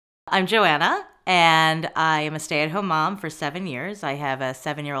I'm Joanna, and I am a stay-at-home mom for 7 years. I have a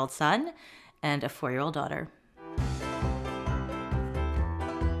 7-year-old son and a 4-year-old daughter.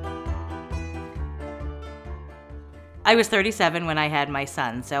 I was 37 when I had my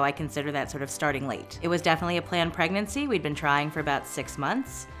son, so I consider that sort of starting late. It was definitely a planned pregnancy. We'd been trying for about 6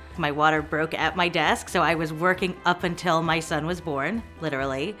 months. My water broke at my desk, so I was working up until my son was born,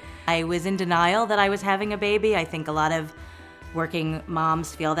 literally. I was in denial that I was having a baby. I think a lot of working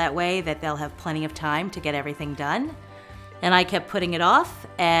moms feel that way, that they'll have plenty of time to get everything done. And I kept putting it off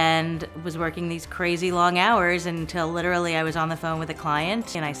and was working these crazy long hours until literally I was on the phone with a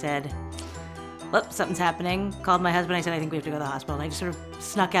client and I said, "Whoops, something's happening." Called my husband, I said, "I think we have to go to the hospital." And I just sort of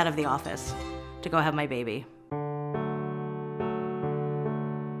snuck out of the office to go have my baby.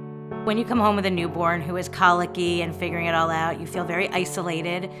 When you come home with a newborn who is colicky and figuring it all out, you feel very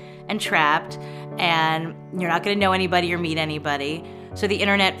isolated and trapped, and you're not gonna know anybody or meet anybody. So the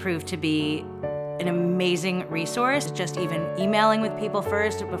internet proved to be an amazing resource. Just even emailing with people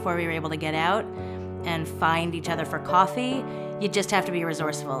first before we were able to get out and find each other for coffee. You just have to be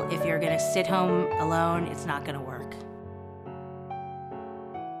resourceful. If you're gonna sit home alone, it's not gonna work.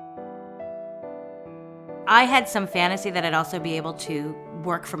 I had some fantasy that I'd also be able to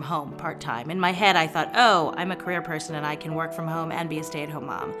work from home part-time. In my head, I thought, oh, I'm a career person and I can work from home and be a stay-at-home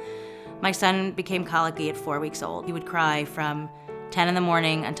mom. My son became colicky at 4 weeks old. He would cry from 10 in the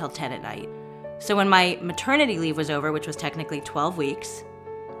morning until 10 at night. So when my maternity leave was over, which was technically 12 weeks,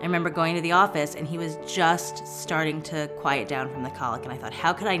 I remember going to the office and he was just starting to quiet down from the colic. And I thought,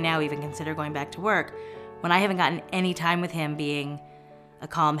 how could I now even consider going back to work when I haven't gotten any time with him being a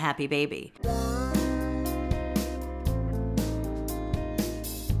calm, happy baby?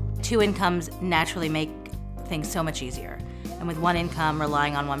 2 incomes naturally make things so much easier. And with 1 income,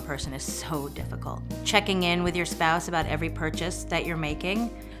 relying on one person is so difficult. Checking in with your spouse about every purchase that you're making,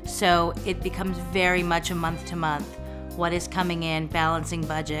 so it becomes very much a month to month. What is coming in, balancing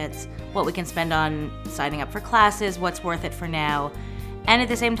budgets, what we can spend on signing up for classes, what's worth it for now, and at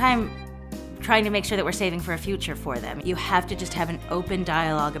the same time, trying to make sure that we're saving for a future for them. You have to just have an open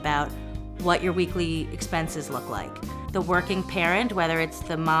dialogue about what your weekly expenses look like. The working parent, whether it's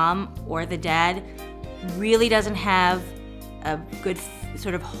the mom or the dad, really doesn't have a good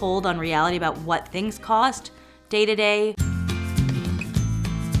sort of hold on reality about what things cost day to day.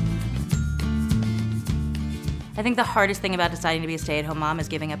 I think the hardest thing about deciding to be a stay-at-home mom is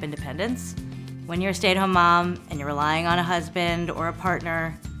giving up independence. When you're a stay-at-home mom and you're relying on a husband or a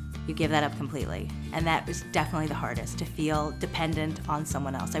partner, you give that up completely. And that is definitely the hardest, to feel dependent on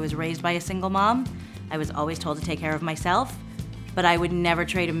someone else. I was raised by a single mom. I was always told to take care of myself, but I would never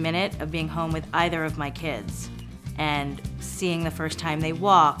trade a minute of being home with either of my kids and seeing the first time they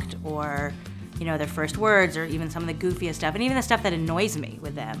walked, or their first words, or even some of the goofiest stuff, and even the stuff that annoys me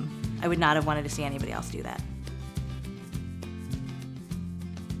with them. I would not have wanted to see anybody else do that.